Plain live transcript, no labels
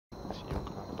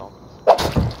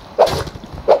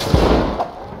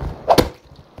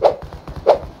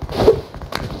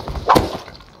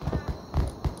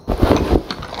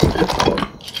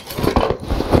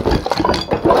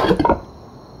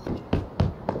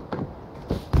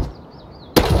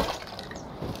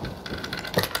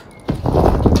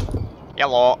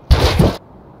Hello. Mom,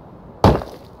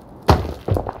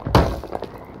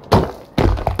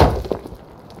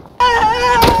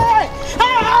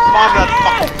 that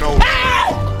fucking nose.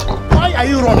 Why are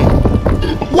you running?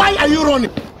 Why are you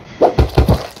running?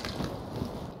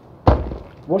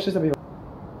 Watch this video.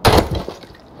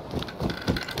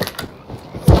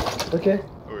 Okay.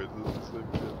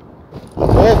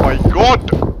 Oh my god!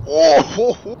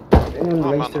 Oh! Anyone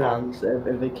Oh, raised man, their hands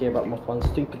if they care about my fun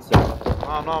stupid stuff.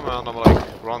 Oh no man, I'm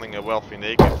like running a wealthy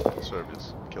naked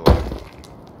service killer.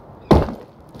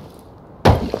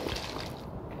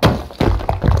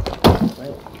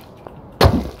 Right.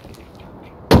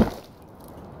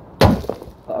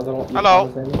 I don't know what Hello.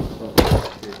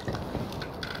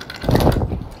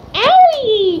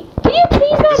 Owie! Can you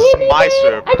please not This hit is me, my man?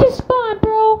 server. I just spawned,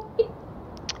 bro.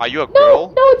 Are you a No,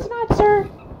 girl? no, it's not, sir.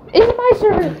 This is my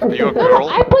server. Are you a No, girl?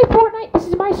 I play Fortnite. This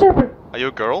is my server. Are you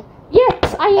a girl?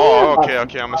 Yes, I am. Oh,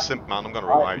 okay, I'm a simp man. I'm gonna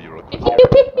revive you real quick. If you do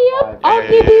pick me up, I'll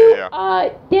give you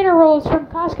dinner rolls from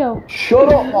Costco.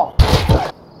 Shut up, Mom.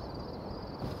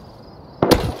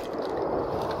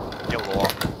 Hello.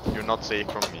 You're not safe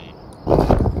from me.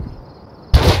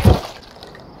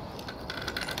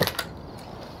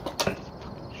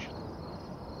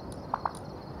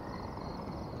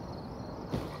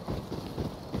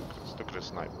 Look at the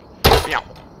snipe. Meow.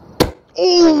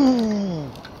 Oh!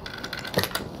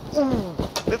 Ooh,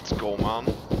 let's go, man.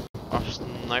 I've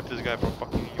sniped this guy from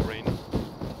fucking Ukraine.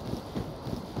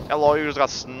 Hello, you just got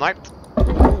sniped.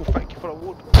 Ooh, thank you for the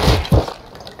wood.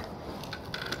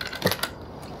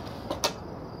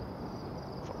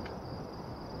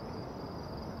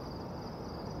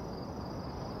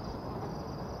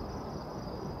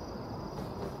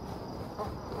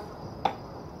 Fuck.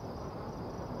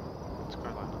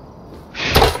 Skyline.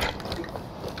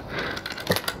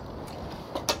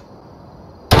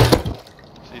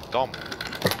 He's dumb.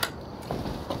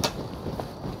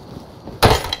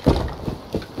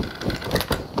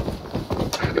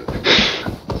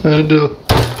 And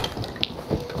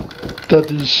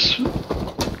that is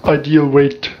ideal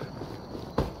weight.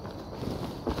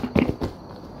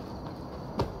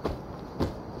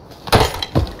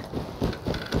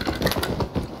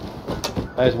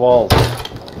 Nice walls.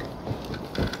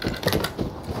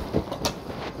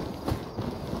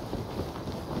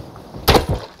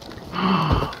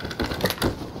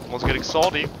 One's getting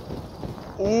salty.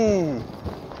 Ooh.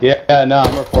 Yeah, no,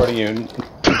 I'm reporting you.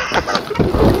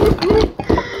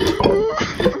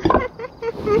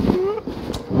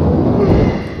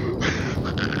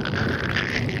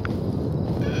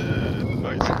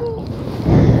 Nice.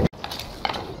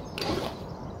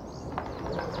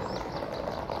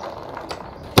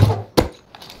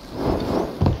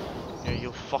 Yeah,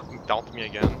 you'll fucking doubt me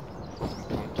again. Fucking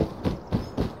cunt.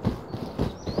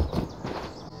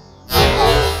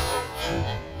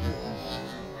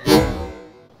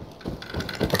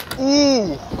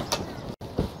 Ooh!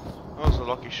 That was a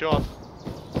lucky shot.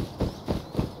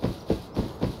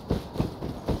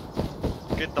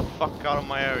 Get the fuck out of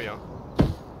my area.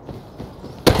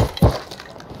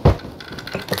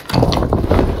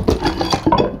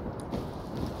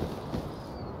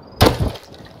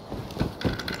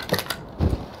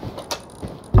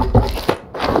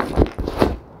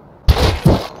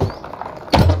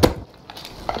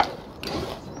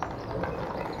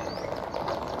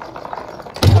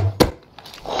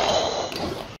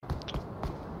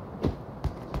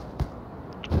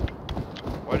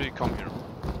 Why do you come here?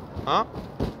 Huh?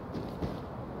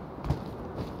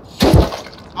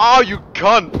 Oh, you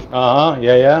cunt! Uh-huh,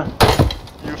 yeah.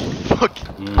 You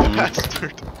fucking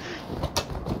bastard!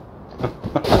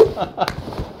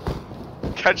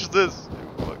 Catch this, you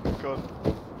fucking cunt.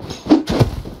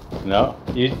 No,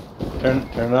 you turn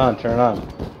it on, turn it on.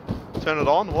 Turn it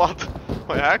on? What?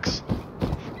 My axe?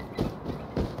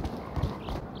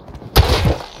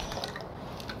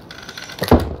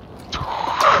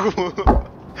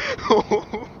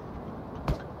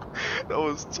 That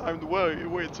was timed way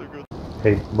too good.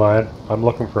 Hey, man, I'm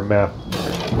looking for math.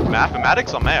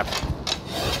 Mathematics or math?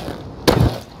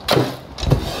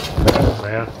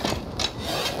 Man.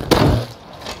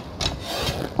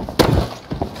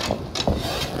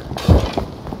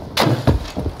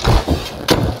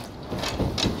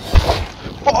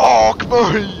 Fuck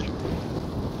me!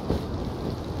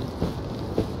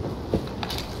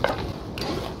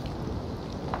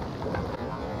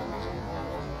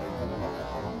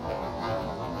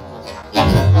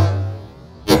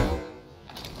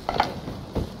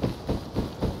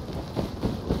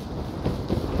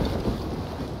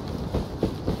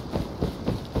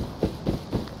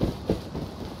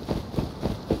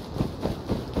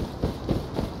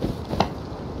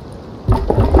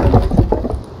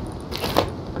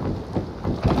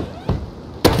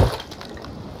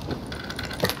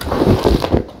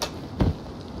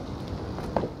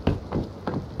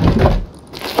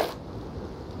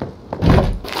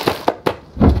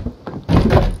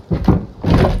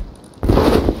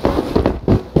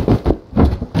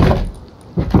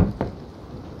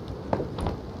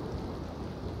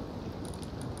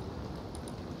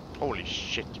 Holy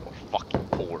shit, you're fucking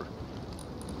poor.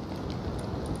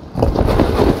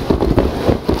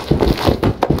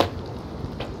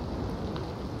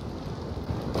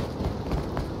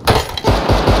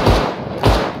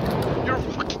 You're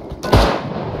fucking...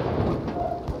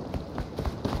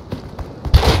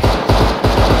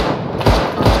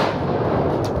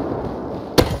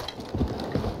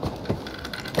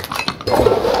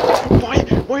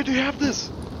 Why do you have this?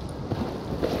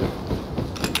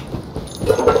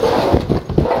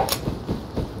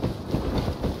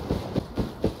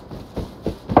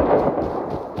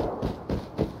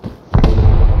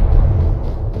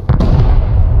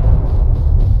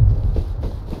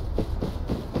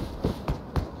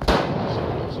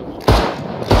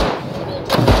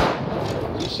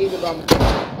 You see the bum?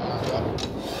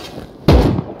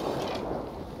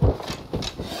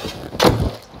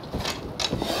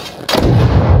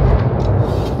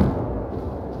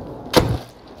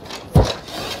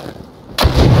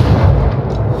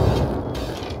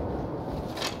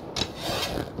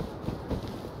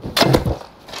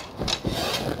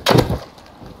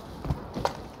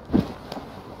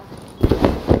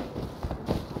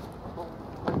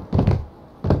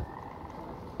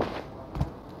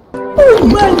 Oh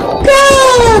my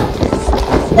god!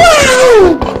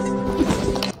 Wow!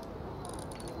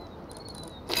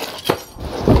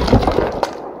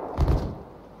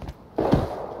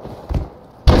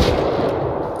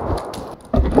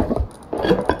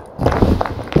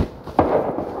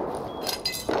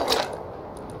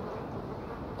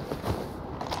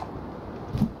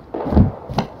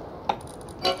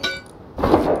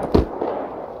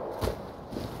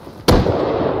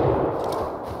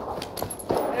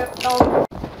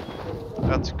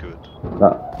 That's good.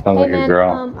 Sounds Hey like a man,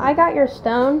 girl. I got your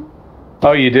stone.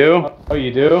 Oh, you do? Oh,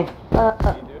 you do? Yeah,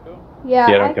 Yeah,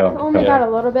 I don't go. only Yeah. got a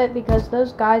little bit because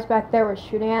those guys back there were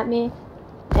shooting at me,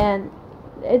 and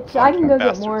it's. I can go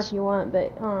get more bastards. if you want,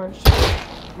 but Go shoot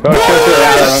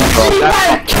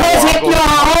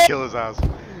Go kill his ass.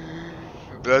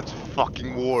 That's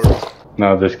fucking war.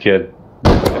 No, this kid.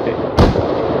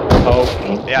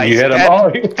 Oh, Yeah, you he's hit him. dead. Oh,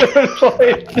 he